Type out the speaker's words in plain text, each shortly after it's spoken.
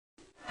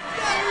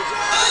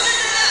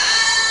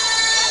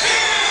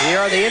Here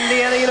are the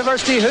Indiana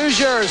University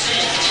Hoosiers.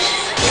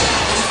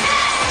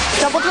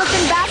 Double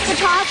twisting back to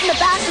toss in the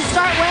back to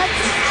start with.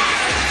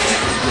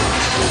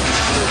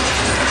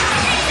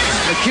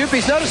 The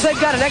Cupies, notice they've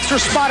got an extra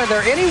spotter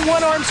there. Any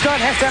one-arm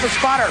stunt has to have a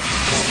spotter.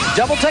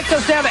 Double take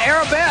those down to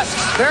arabesque.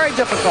 Very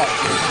difficult.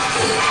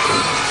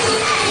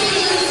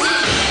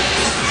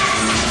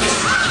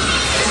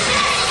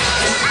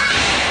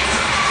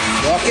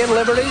 Walk-in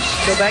liberties.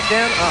 Go back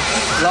down.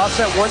 Oh, lost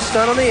that one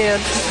stunt on the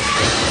end.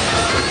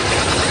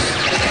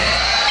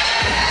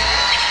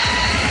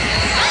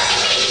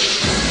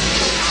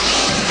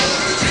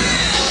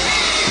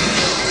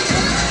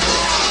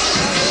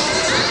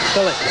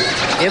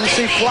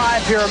 MC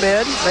fly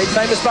pyramid, made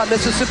famous by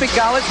Mississippi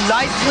College.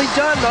 Nicely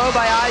done, though,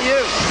 by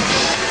IU.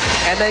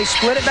 And they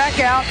split it back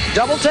out,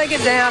 double take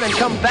it down, and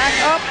come back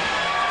up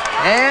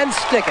and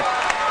stick it.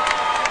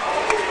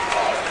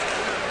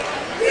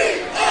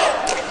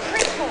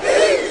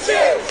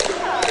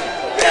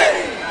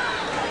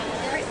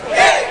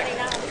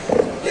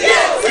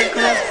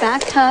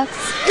 Back tucks.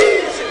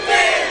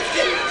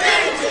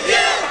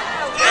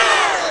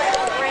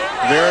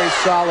 Very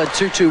solid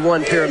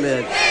 2-2-1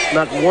 pyramid.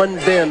 Not one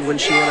bend when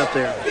she went up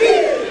there.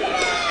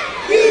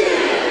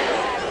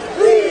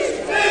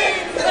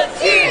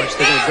 Watch,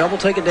 they're going to double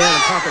take it down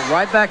and pop it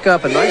right back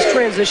up. A nice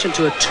transition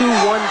to a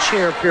 2-1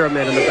 chair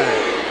pyramid in the back.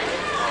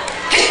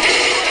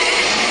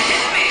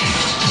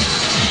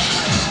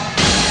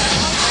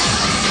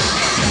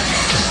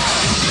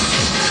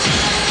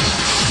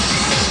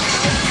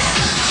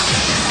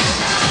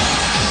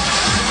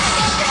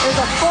 There's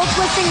a full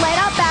twisting laid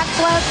out back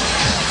flip.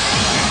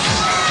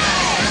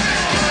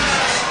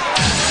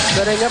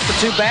 Setting up for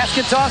two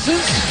basket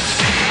tosses.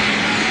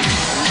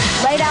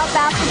 Laid out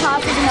basket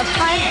tosses in the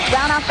front,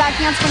 round off back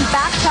handspring,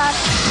 back tuck.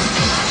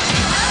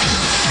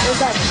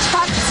 There's a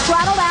tuck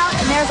straddled out,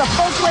 and there's a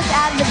full twist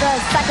added to the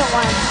second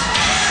one.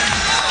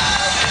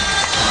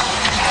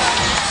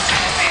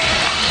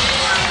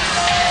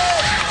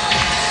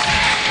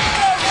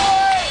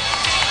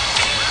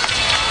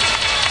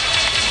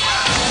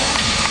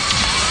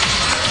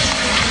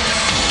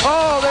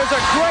 Oh, there's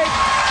a great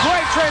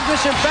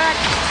transition back.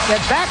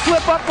 That back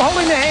flip up,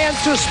 holding the hands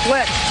to a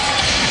split.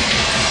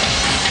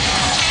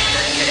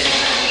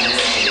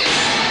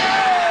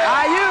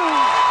 IU,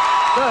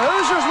 the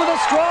Hoosiers with a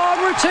strong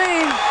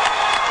routine.